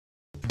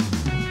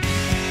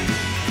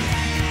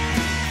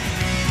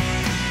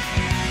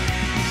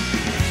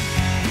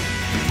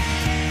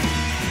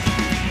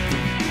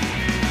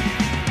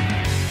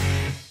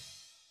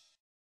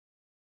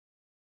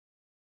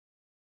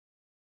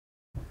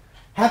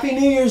Happy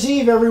New Year's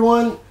Eve,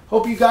 everyone.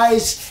 Hope you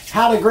guys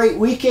had a great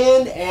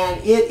weekend,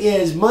 and it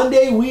is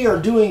Monday. We are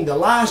doing the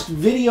last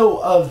video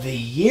of the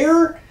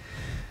year.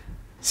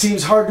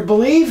 Seems hard to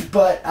believe,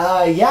 but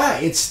yeah,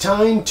 it's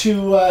time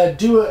to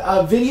do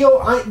a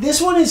video. This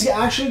one is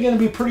actually going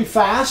to be pretty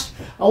fast.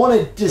 I want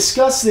to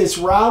discuss this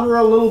router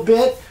a little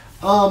bit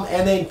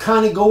and then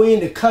kind of go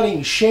into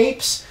cutting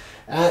shapes.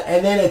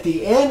 And then at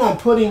the end, I'm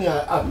putting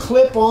a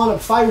clip on, a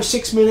 5 or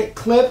 6 minute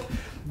clip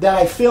that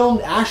I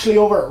filmed actually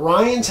over at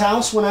Ryan's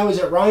house when I was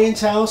at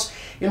Ryan's house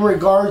in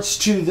regards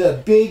to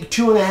the big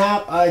 2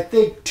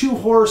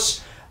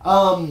 horse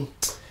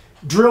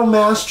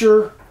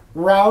Drillmaster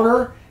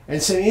router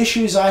and some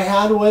issues I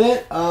had with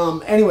it.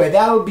 Anyway,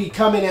 that'll be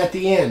coming at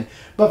the end.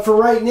 But for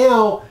right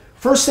now,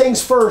 first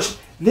things first,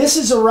 this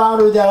is a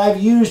router that I've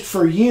used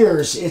for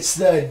years. It's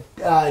the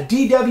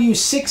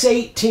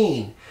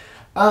DW618.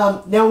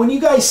 Now, when you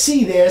guys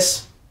see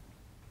this,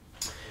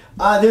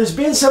 there's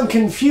been some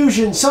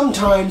confusion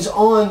sometimes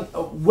on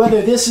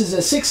whether this is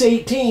a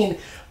 618,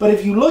 but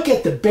if you look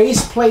at the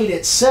base plate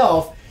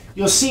itself,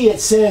 you'll see it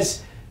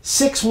says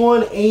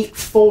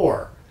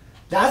 6184.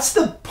 That's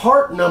the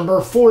part number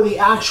for the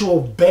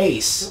actual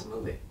base. Don't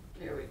move it.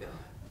 There we go.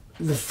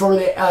 For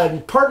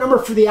the part number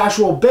for the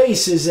actual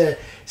base is a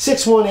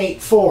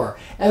 6184.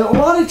 And a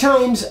lot of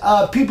times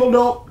people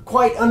don't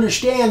quite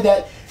understand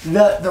that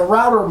the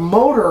router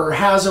motor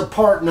has a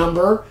part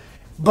number,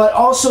 but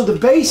also the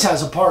base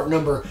has a part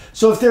number.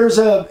 So if there's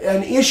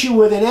an issue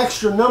with an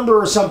extra number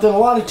or something, a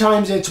lot of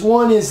times it's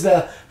one is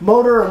the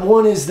motor and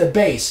one is the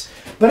base.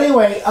 But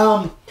anyway,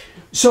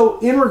 so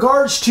in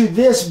regards to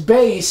this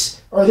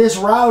base or this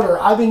router,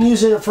 I've been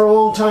using it for a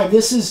long time.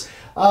 This is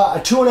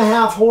a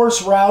 2.5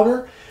 horse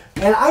router,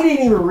 and I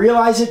didn't even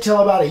realize it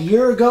till about a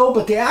year ago,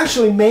 but they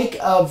actually make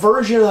a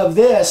version of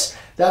this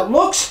that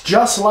looks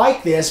just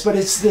like this, but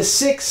it's the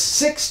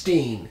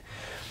 616.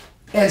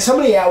 And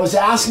somebody was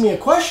asking me a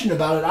question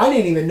about it. I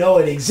didn't even know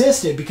it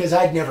existed because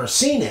I'd never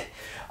seen it.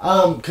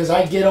 Because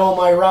I get all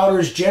my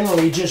routers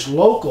generally just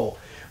local.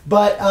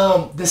 But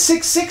the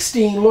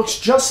 616 looks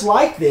just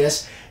like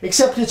this,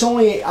 except it's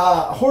only a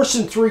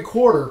 1.75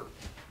 horses.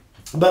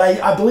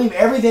 But I believe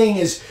everything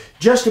is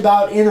just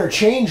about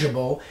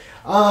interchangeable.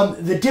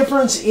 The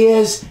difference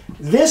is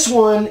this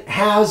one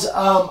has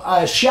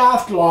a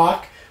shaft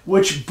lock,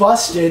 which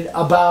busted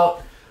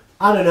about,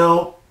 I don't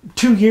know,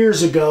 2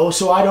 years ago,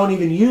 so I don't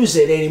even use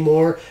it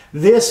anymore.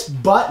 This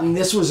button,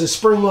 this was a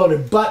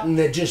spring-loaded button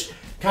that just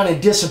kind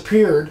of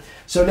disappeared.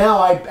 So now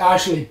I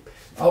actually,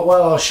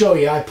 well, I'll show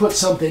you. I put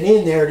something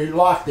in there to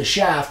lock the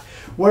shaft,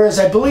 whereas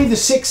I believe the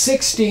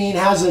 616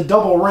 has a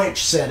double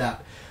wrench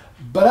setup.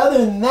 But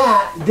other than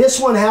that, this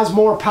one has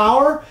more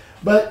power,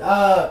 but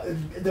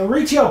the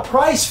retail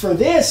price for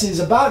this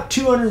is about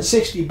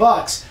 260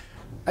 bucks.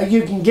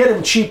 You can get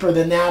them cheaper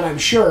than that, I'm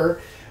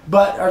sure,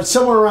 but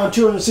somewhere around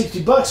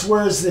 260 bucks,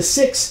 whereas the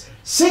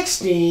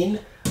 616,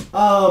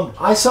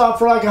 I saw it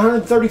for like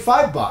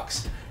 135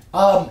 bucks.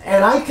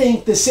 And I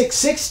think the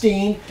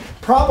 616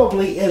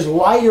 probably is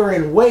lighter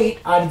in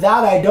weight.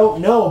 That I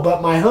don't know,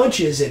 but my hunch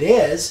is it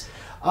is.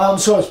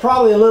 So it's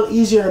probably a little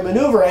easier to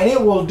maneuver, and it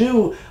will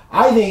do,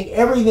 I think,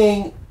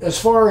 everything as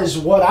far as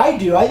what I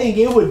do. I think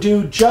it would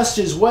do just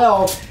as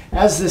well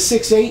as the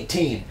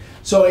 618.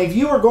 So if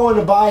you were going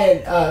to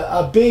buy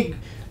a big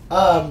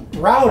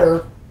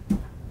router,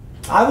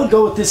 I would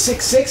go with the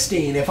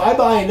 616. If I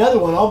buy another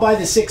one, I'll buy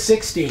the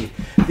 616.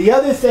 The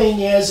other thing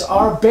is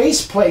our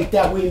base plate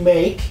that we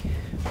make,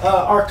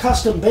 our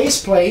custom base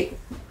plate,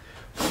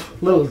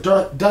 a little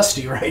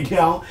dusty right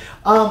now,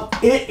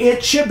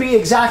 it should be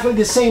exactly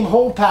the same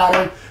hole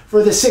pattern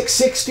for the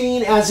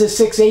 616 as the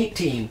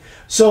 618.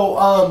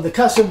 So the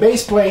custom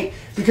base plate,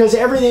 because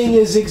everything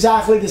is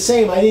exactly the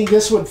same, I think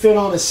this would fit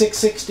on a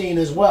 616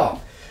 as well.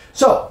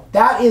 So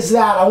that is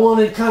that. I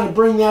wanted to kind of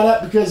bring that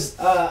up because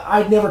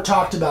I'd never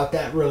talked about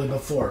that really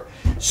before.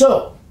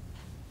 So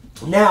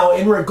now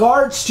in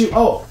regards to,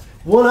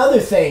 one other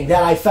thing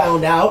that I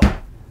found out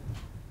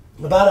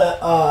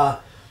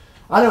about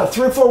I don't know,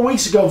 3 or 4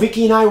 weeks ago,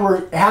 Vicki and I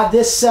had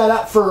this set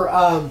up for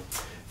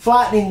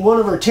flattening one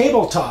of her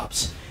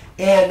tabletops.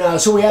 And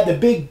so we had the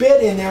big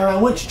bit in there. I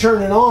went to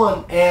turn it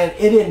on and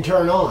it didn't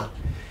turn on.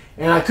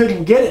 And I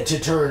couldn't get it to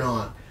turn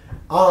on.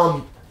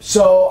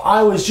 So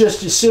I was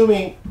just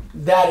assuming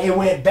that it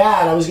went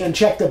bad. I was going to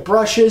check the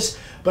brushes,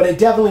 but it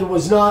definitely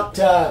was not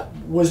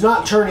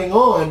turning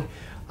on.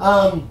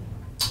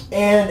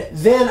 And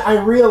then I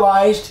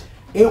realized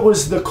it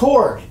was the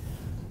cord.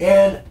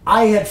 And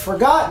I had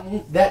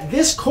forgotten that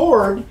this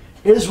cord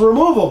is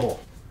removable,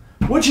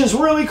 which is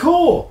really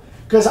cool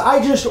because I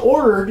just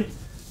ordered,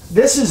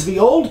 this is the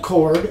old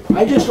cord,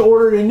 I just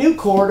ordered a new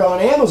cord on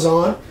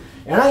Amazon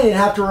and I didn't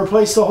have to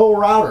replace the whole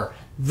router.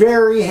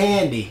 Very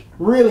handy,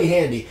 really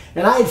handy.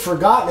 And I had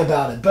forgotten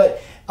about it.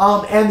 But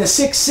and the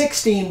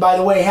 616, by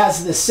the way,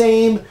 has the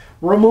same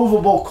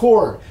removable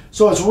cord.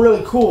 So it's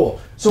really cool.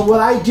 So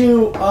what I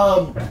do,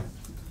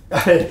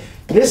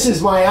 this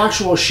is my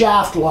actual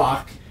shaft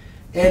lock.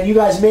 And you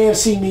guys may have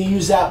seen me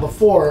use that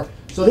before.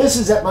 So this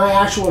is my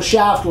actual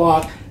shaft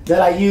lock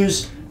that I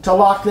use to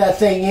lock that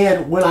thing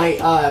in when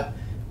I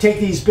take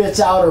these bits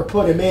out or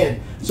put them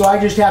in. So I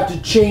just have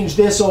to change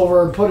this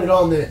over and put it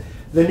on the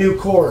new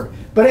cord.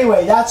 But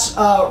anyway, that's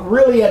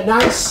really a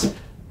nice,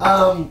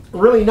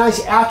 really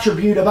nice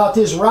attribute about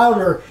this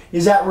router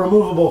is that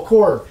removable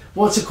cord.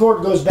 Once the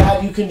cord goes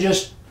bad, you can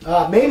just,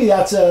 maybe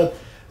that's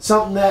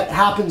something that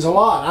happens a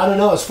lot. I don't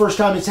know. It's the first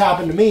time it's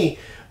happened to me.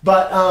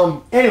 But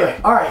anyway,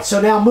 all right.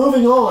 So now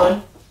moving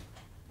on,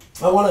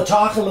 I want to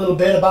talk a little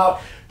bit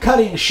about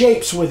cutting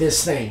shapes with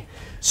this thing.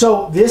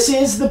 So this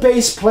is the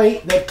base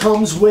plate that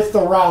comes with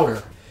the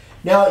router.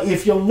 Now,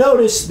 if you'll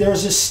notice,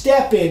 there's a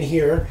step in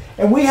here,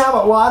 and we have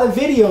a lot of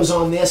videos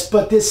on this,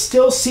 but this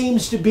still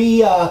seems to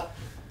be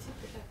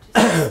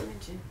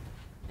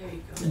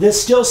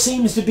this still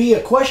seems to be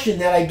a question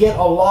that I get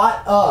a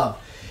lot of,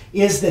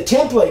 is the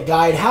template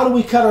guide. How do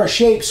we cut our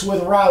shapes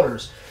with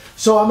routers?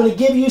 So I'm going to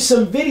give you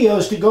some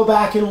videos to go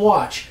back and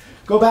watch.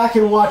 Go back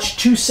and watch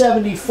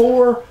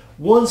 274,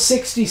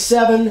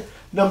 167,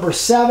 number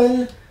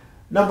 7,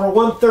 number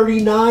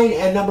 139,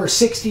 and number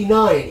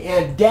 69.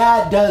 And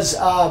Dad does,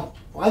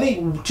 I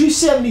think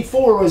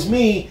 274 was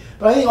me,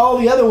 but I think all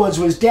the other ones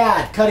was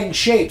Dad cutting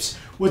shapes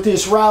with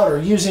this router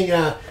using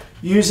a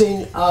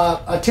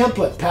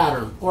template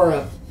pattern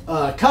or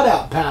a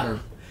cutout pattern.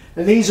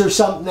 And these are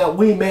something that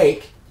we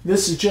make.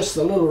 This is just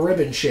the little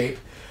ribbon shape.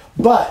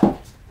 But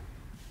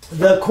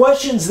the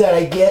questions that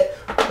I get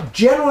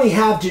generally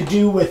have to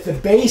do with the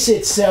base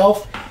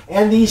itself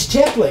and these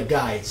template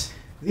guides.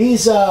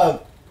 This is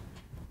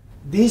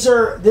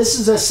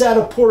a set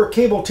of Porter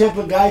Cable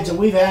template guides that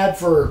we've had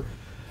for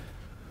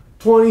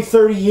 20,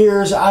 30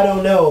 years, I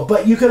don't know.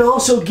 But you can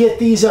also get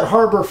these at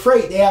Harbor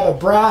Freight. They have a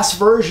brass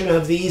version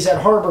of these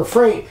at Harbor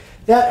Freight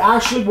that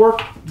actually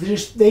work,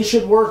 they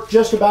should work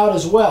just about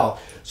as well.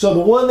 So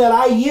the one that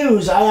I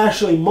use, I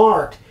actually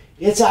marked.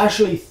 It's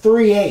actually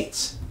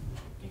 3/8.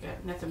 You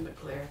got nothing but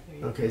glare.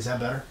 Okay, is that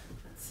better?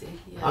 Let's see.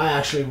 Yeah. I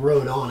actually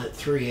wrote on it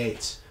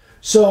 3/8.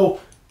 So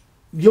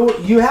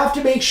you have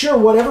to make sure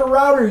whatever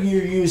router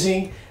you're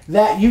using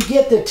that you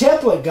get the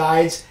template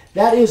guides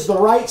that is the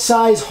right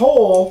size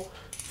hole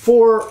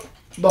for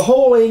the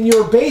hole in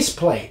your base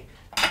plate.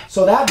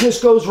 So that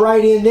just goes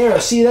right in there.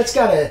 See, that's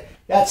got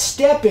that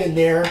step in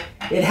there.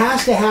 It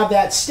has to have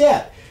that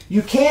step.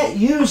 You can't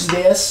use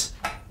this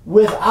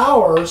with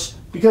ours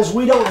because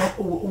we don't,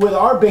 with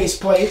our base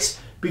plates,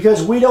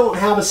 because we don't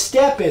have a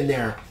step in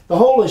there. The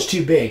hole is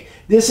too big.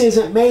 This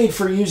isn't made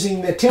for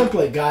using the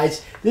template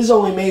guides. This is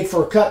only made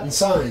for cutting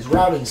signs,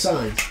 routing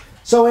signs.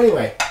 So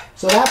anyway,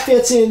 so that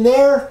fits in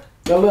there.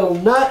 The little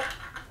nut,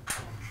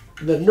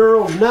 the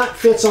knurled nut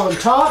fits on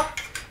top.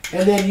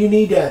 And then you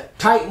need to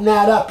tighten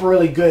that up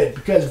really good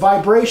because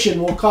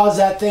vibration will cause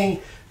that thing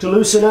to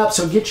loosen up.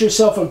 So get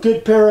yourself a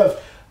good pair of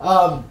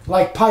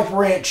like pipe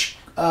wrench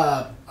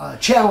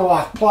channel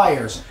lock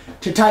pliers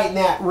to tighten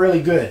that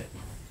really good.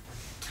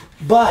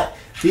 But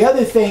the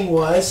other thing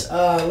was,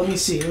 let me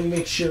see, let me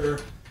make sure.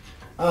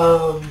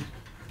 The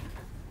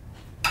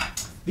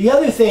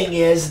other thing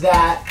is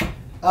that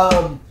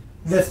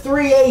the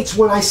 3/8,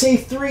 when I say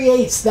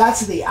 3/8,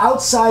 that's the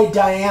outside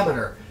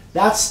diameter.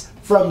 That's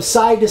from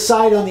side to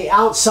side on the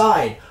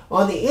outside.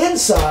 On the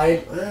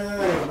inside, I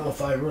don't know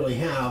if I really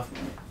have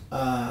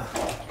a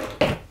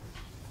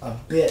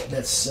bit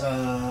that's,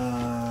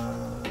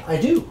 I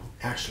do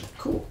actually,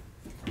 cool.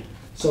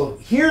 So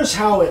here's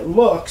how it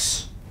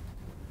looks.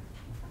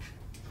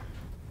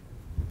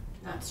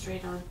 Not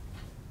straight on.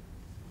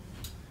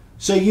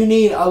 So you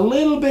need a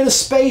little bit of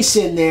space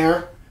in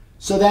there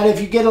so that if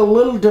you get a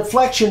little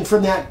deflection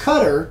from that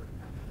cutter,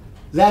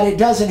 that it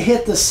doesn't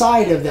hit the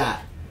side of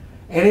that.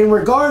 And in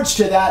regards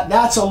to that,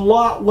 that's a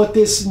lot what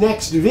this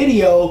next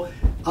video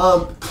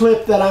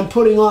clip that I'm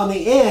putting on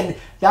the end,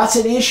 that's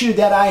an issue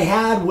that I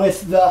had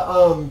with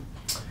the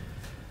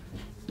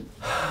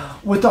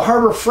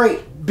Harbor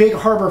Freight, big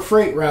Harbor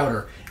Freight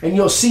router. And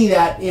you'll see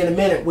that in a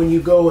minute when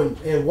you go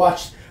and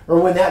watch, or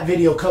when that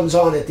video comes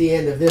on at the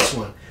end of this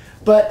one.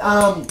 But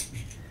I'm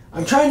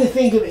trying to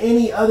think of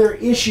any other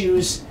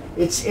issues.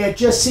 It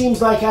just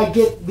seems like I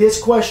get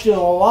this question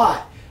a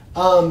lot.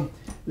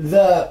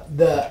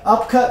 The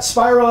upcut,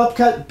 spiral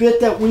upcut bit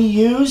that we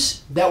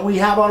use, that we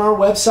have on our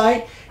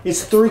website,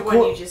 it's the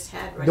one you just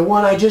had, right? The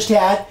one I just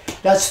had,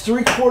 that's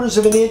 3/4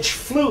 of an inch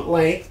flute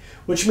length,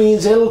 which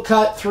means it'll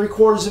cut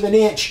 3/4 of an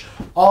inch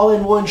all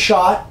in one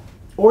shot.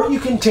 Or you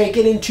can take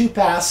it in 2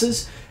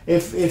 passes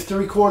if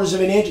 3/4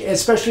 of an inch,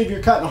 especially if you're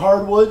cutting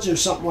hardwoods or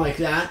something like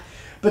that.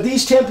 But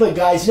these template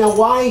guides, now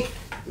why,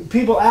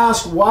 people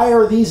ask, why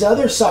are these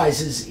other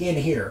sizes in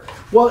here?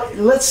 Well,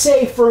 let's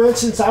say, for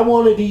instance, I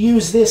wanted to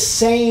use this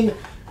same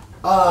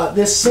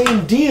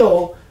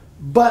deal,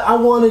 but I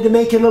wanted to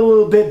make it a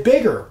little bit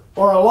bigger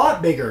or a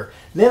lot bigger.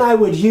 Then I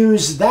would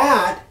use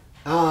that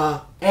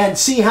and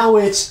see how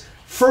it's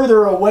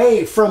further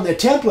away from the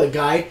template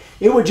guide.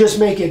 It would just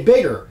make it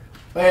bigger.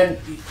 And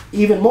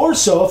even more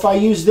so if I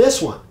use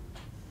this one.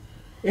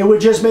 It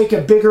would just make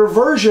a bigger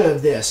version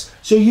of this.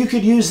 So you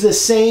could use the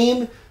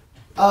same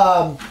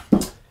cutout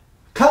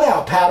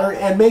pattern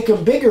and make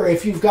them bigger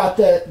if you've got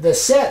the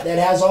set that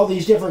has all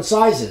these different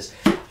sizes.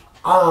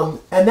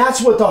 And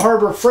that's what the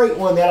Harbor Freight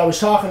one that I was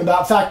talking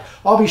about. In fact,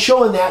 I'll be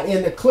showing that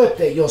in the clip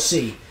that you'll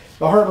see,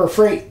 the Harbor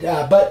Freight.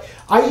 But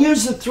I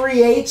use the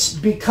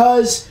 3/8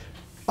 because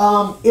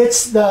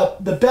it's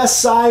the best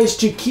size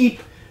to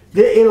keep.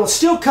 It'll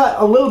still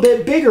cut a little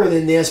bit bigger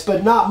than this,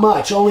 but not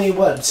much. Only,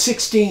 what,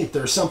 1/16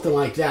 or something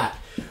like that.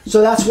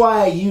 So that's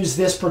why I use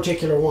this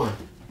particular one.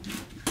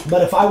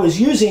 But if I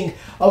was using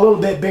a little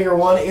bit bigger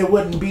one, it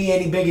wouldn't be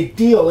any big a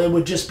deal. It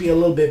would just be a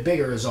little bit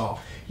bigger is all.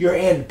 Your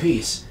end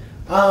piece.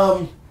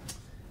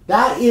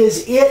 That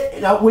is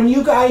it. Now,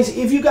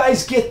 if you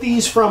guys get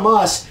these from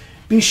us,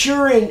 be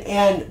sure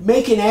and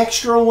make an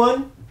extra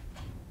one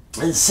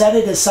and set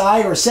it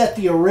aside, or set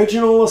the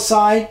original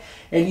aside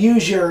and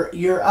use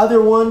your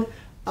other one,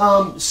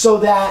 so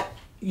that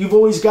you've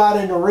always got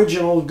an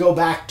original to go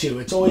back to.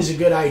 It's always a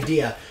good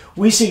idea.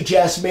 We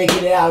suggest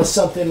making it out of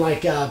something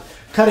like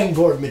cutting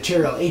board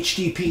material,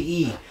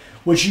 HDPE,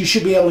 which you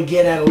should be able to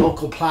get at a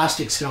local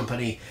plastics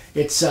company.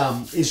 It's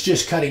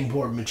just cutting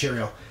board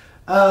material.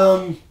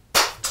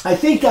 I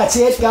think that's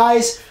it,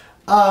 guys.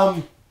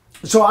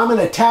 So I'm going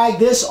to tag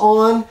this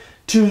on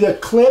to the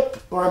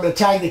clip, or I'm going to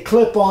tag the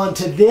clip on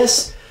to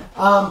this.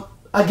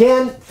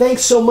 Again,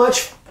 thanks so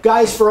much,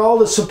 guys, for all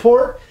the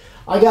support.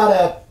 I got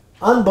an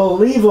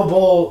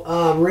unbelievable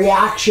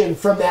reaction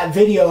from that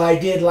video I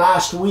did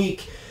last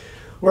week,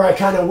 where I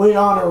kind of went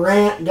on a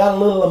rant and got a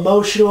little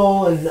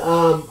emotional, and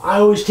I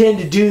always tend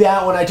to do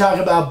that when I talk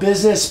about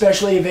business,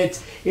 especially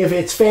if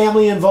it's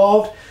family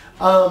involved.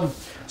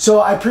 So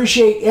I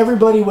appreciate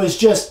everybody was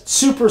just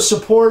super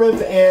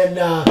supportive and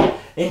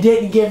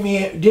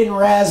didn't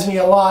razz me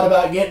a lot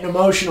about getting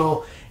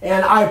emotional,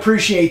 and I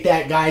appreciate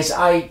that, guys.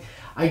 I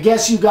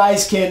guess you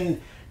guys can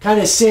kind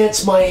of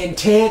sense my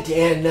intent,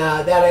 and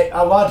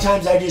a lot of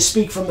times I just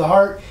speak from the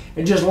heart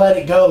and just let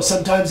it go.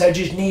 Sometimes I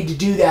just need to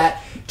do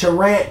that, to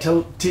rant,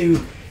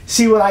 to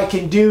see what I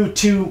can do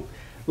to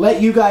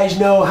let you guys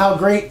know how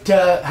great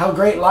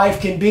life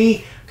can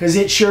be, because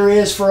it sure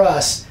is for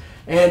us,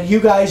 and you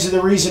guys are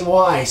the reason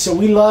why. So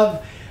we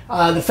love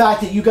the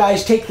fact that you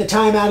guys take the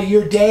time out of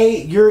your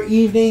day, your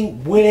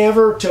evening,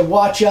 whenever, to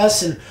watch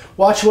us and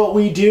watch what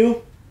we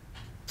do.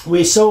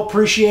 We so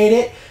appreciate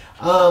it.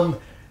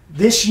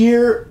 This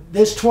year,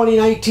 this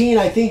 2019,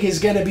 I think is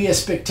going to be a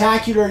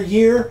spectacular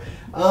year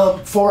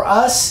for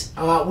us.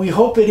 We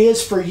hope it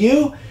is for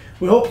you.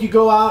 We hope you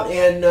go out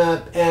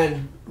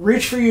and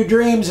reach for your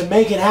dreams and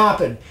make it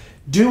happen.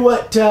 Do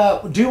what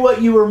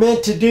you were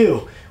meant to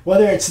do.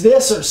 Whether it's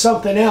this or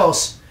something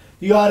else,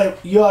 you ought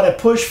to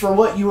push for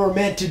what you were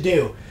meant to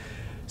do.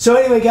 So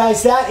anyway,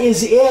 guys, that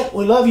is it.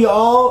 We love you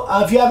all.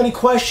 If you have any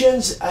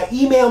questions,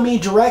 email me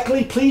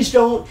directly. Please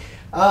don't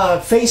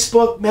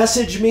Facebook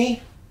message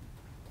me,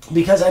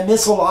 because I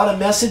miss a lot of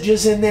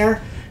messages in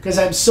there, because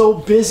I'm so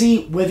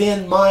busy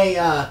within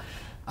my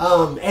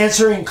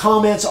answering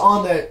comments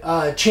on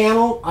the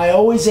channel. I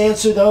always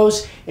answer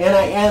those, and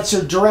I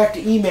answer direct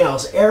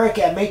emails,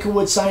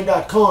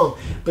 eric@makeawoodssign.com.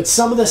 But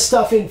some of the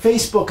stuff in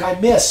Facebook I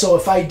miss. So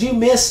if I do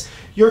miss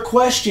your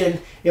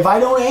question, if I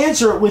don't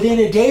answer it within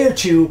a day or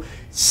two,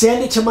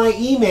 send it to my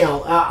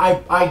email.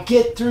 I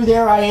get through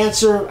there. I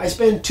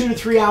spend 2 to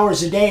 3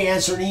 hours a day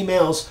answering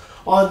emails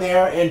on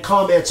there and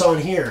comments on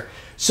here.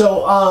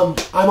 So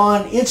I'm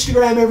on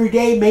Instagram every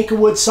day, Make a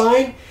Wood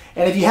Sign.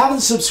 And if you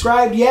haven't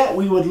subscribed yet,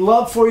 we would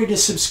love for you to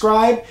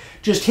subscribe.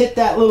 Just hit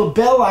that little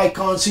bell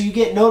icon so you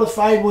get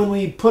notified when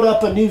we put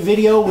up a new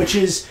video, which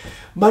is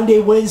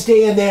Monday,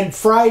 Wednesday, and then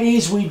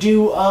Fridays we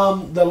do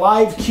the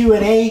live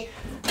Q&A.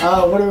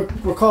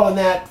 We're calling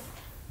that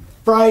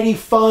Friday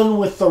Fun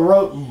with the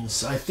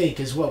Rotens, I think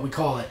is what we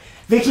call it.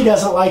 Vicky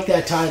doesn't like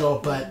that title,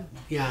 but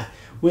yeah,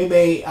 we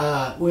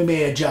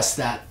may adjust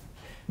that.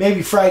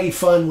 Maybe Friday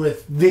Fun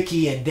with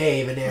Vicky and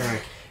Dave and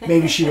Eric.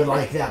 Maybe she would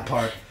like that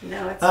part.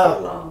 No, it's too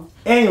long.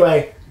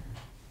 Anyway,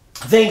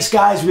 thanks,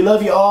 guys. We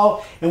love you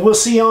all, and we'll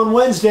see you on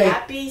Wednesday.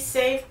 Happy,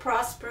 safe,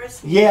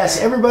 prosperous. Yes,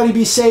 everybody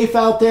be safe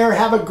out there.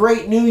 Have a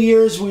great New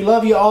Year's. We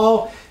love you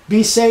all.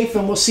 Be safe,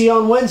 and we'll see you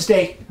on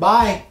Wednesday.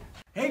 Bye.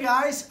 Hey,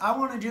 guys. I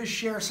want to just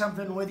share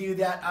something with you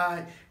that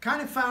I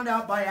kind of found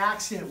out by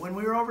accident. When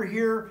we were over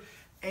here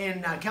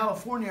in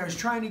California, I was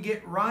trying to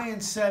get Ryan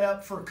set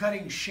up for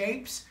cutting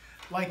shapes,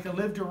 like the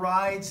Live to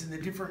Rides and the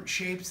different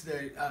shapes,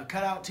 the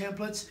cutout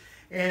templates.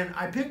 And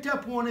I picked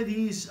up one of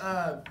these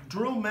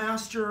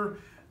Drillmaster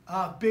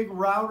big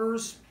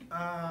routers.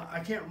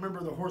 I can't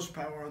remember the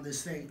horsepower on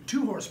this thing.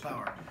 2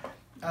 horsepower,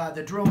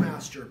 the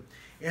Drillmaster.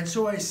 And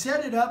so I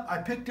set it up. I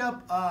picked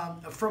up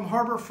from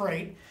Harbor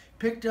Freight,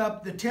 picked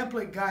up the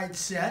template guide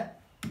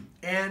set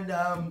and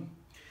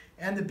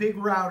the big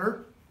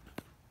router.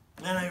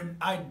 And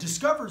I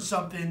discovered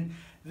something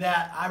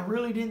that I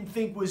really didn't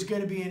think was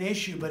going to be an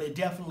issue, but it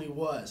definitely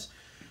was.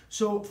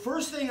 So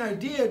first thing I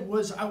did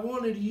was I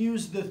wanted to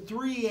use the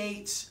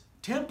 3/8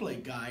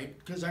 template guide,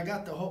 because I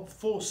got the whole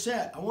full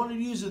set. I wanted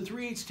to use the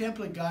 3/8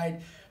 template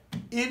guide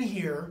in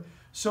here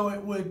so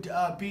it would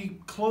be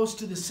close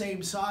to the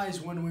same size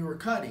when we were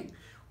cutting.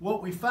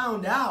 What we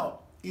found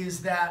out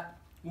is that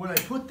when I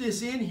put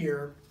this in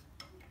here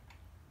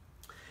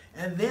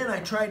and then I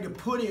tried to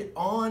put it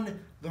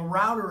on the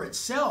router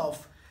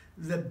itself,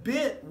 the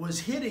bit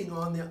was hitting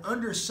on the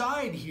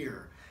underside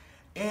here.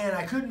 And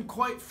I couldn't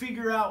quite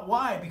figure out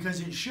why, because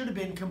it should have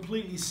been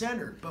completely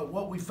centered. But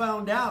what we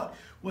found out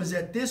was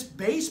that this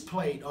base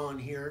plate on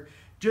here,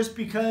 just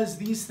because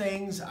these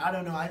things, I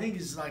don't know, I think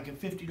it's like a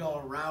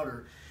 $50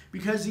 router,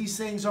 because these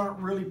things aren't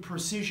really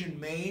precision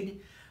made,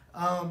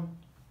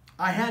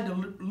 I had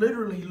to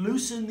literally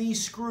loosen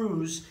these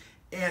screws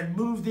and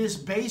move this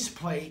base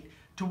plate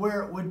to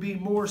where it would be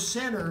more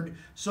centered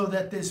so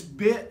that this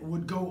bit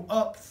would go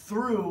up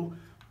through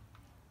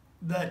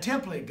the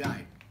template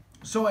guide.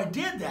 So I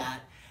did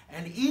that,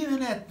 and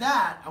even at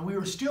that, we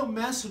were still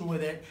messing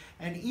with it,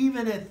 and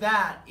even at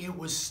that, it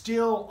was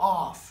still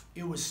off.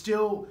 It was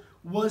still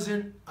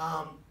wasn't,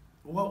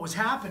 what was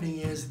happening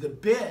is the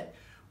bit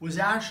was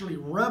actually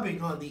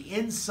rubbing on the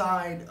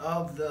inside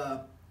of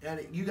the,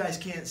 and you guys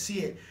can't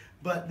see it,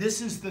 but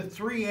this is the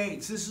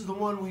 3/8. This is the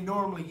one we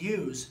normally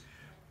use,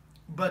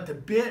 but the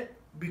bit,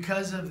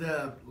 because of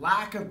the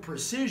lack of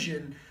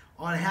precision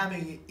on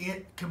having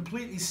it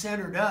completely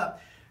centered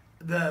up,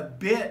 the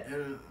bit,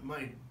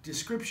 my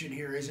description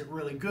here isn't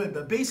really good,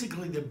 but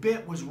basically the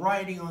bit was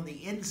riding on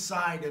the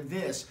inside of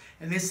this,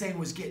 and this thing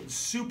was getting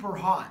super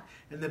hot,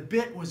 and the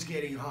bit was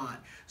getting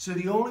hot. So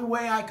the only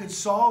way I could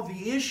solve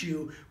the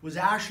issue was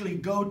actually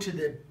go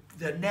to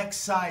the next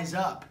size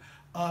up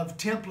of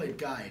template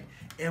guide.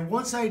 And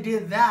once I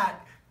did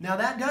that, now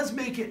that does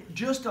make it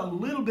just a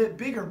little bit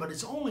bigger, but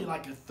it's only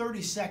like a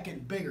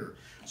 30-second bigger.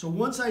 So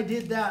once I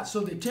did that, so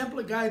the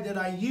template guide that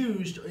I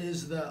used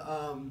is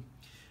the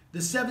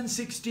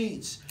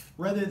 7/16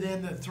 rather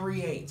than the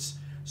 3/8.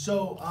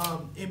 So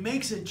it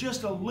makes it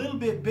just a little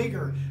bit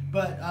bigger.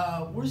 But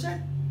where's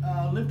that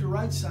live to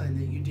right sign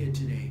that you did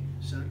today,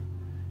 son?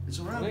 It's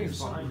around here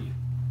somewhere.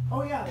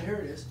 Oh yeah, here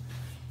it is.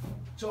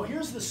 So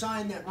here's the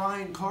sign that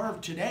Ryan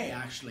carved today,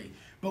 actually.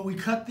 But we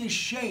cut this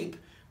shape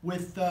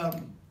with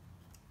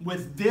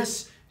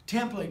this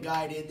template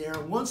guide in there.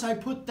 Once I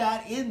put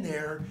that in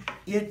there,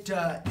 it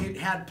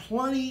had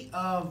plenty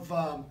of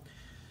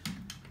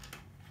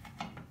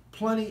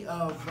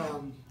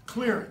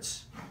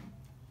clearance.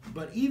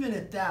 But even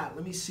at that,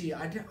 let me see.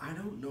 I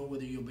don't know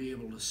whether you'll be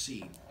able to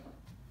see.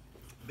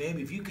 Babe,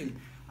 if you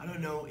can, I don't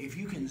know, if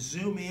you can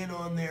zoom in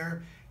on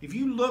there. If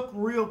you look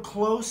real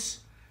close,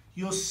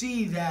 you'll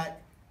see that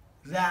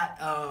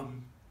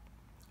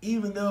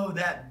even though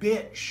that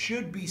bit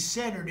should be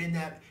centered in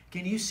that,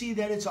 can you see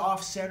that it's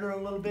off center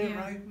a little bit,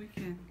 right?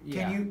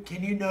 Yeah, we can.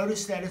 Can you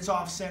notice that it's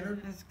off center?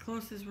 As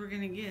close as we're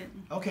gonna get.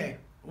 Okay.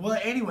 Well,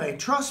 anyway,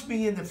 trust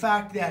me in the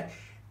fact that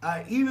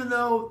even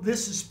though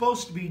this is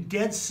supposed to be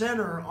dead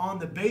center on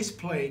the base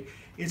plate,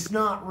 it's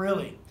not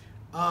really.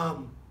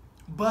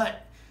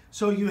 But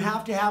so you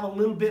have to have a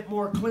little bit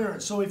more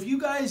clearance. So if you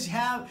guys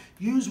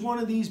use one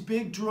of these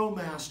big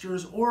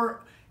Drillmasters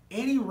or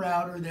any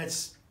router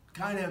that's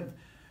kind of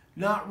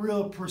not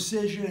real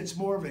precision, it's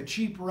more of a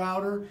cheap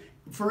router.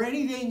 For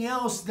anything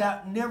else,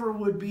 that never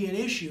would be an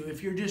issue.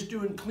 If you're just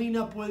doing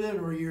cleanup with it,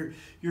 or you're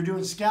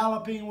doing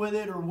scalloping with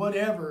it, or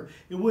whatever,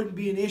 it wouldn't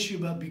be an issue.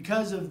 But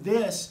because of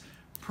this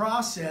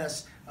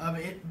process of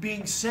it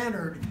being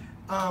centered,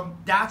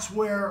 that's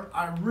where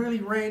I really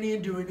ran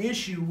into an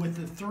issue with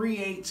the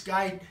 3/8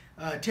 guide,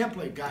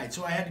 template guide.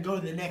 So I had to go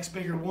to the next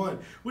bigger one,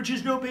 which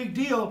is no big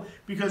deal,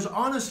 because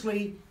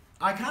honestly,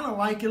 I kind of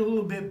like it a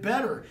little bit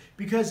better,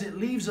 because it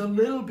leaves a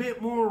little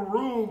bit more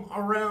room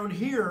around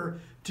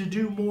here to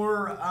do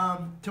more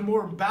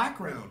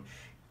background.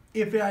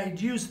 If I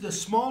had used the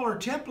smaller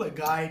template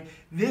guide,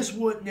 this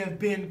wouldn't have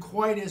been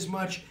quite as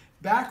much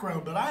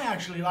background, but I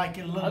actually like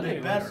it a little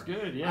bit better. Looks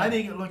good, yeah. I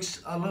think it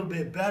looks a little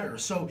bit better.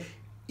 So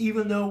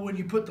even though when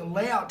you put the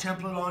layout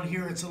template on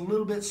here, it's a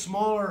little bit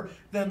smaller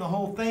than the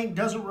whole thing,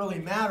 doesn't really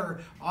matter.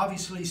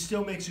 Obviously,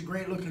 still makes a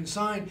great looking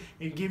sign.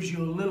 It gives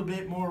you a little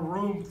bit more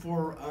room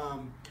for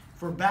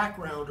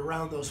background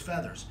around those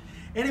feathers.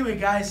 Anyway,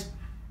 guys,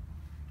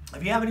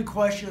 if you have any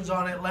questions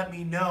on it, let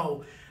me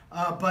know.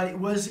 But it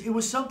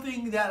was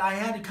something that I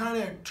had to kind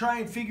of try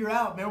and figure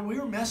out. Man, we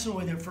were messing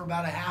with it for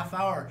about a half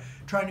hour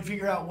trying to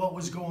figure out what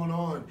was going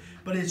on.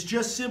 But it's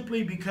just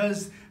simply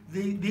because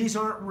these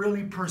aren't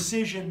really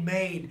precision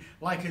made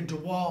like a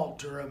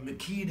DeWalt or a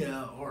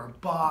Makita or a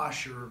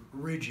Bosch or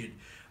Rigid.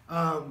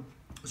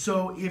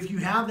 So if you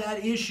have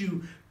that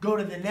issue, go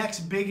to the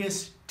next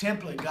biggest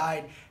template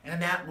guide,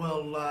 and that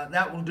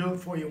will do it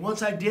for you.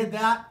 Once I did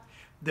that,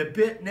 the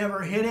bit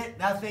never hit it.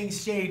 That thing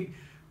stayed,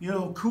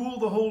 cool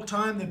the whole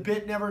time. The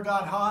bit never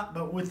got hot.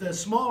 But with the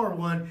smaller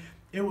one,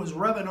 it was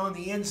rubbing on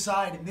the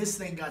inside, and this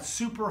thing got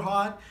super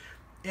hot,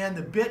 and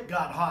the bit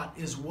got hot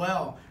as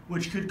well,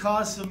 which could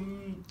cause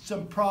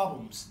some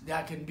problems.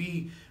 That can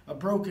be a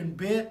broken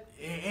bit,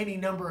 any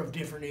number of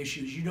different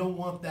issues. You don't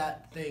want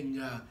that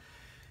thing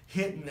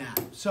hitting that.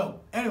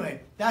 So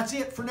anyway, that's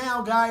it for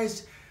now,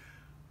 guys.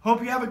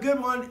 Hope you have a good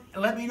one.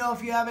 Let me know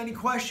if you have any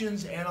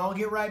questions, and I'll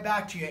get right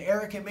back to you.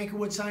 Eric at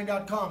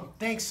MakerWoodSign.com.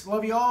 Thanks.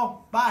 Love you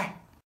all. Bye.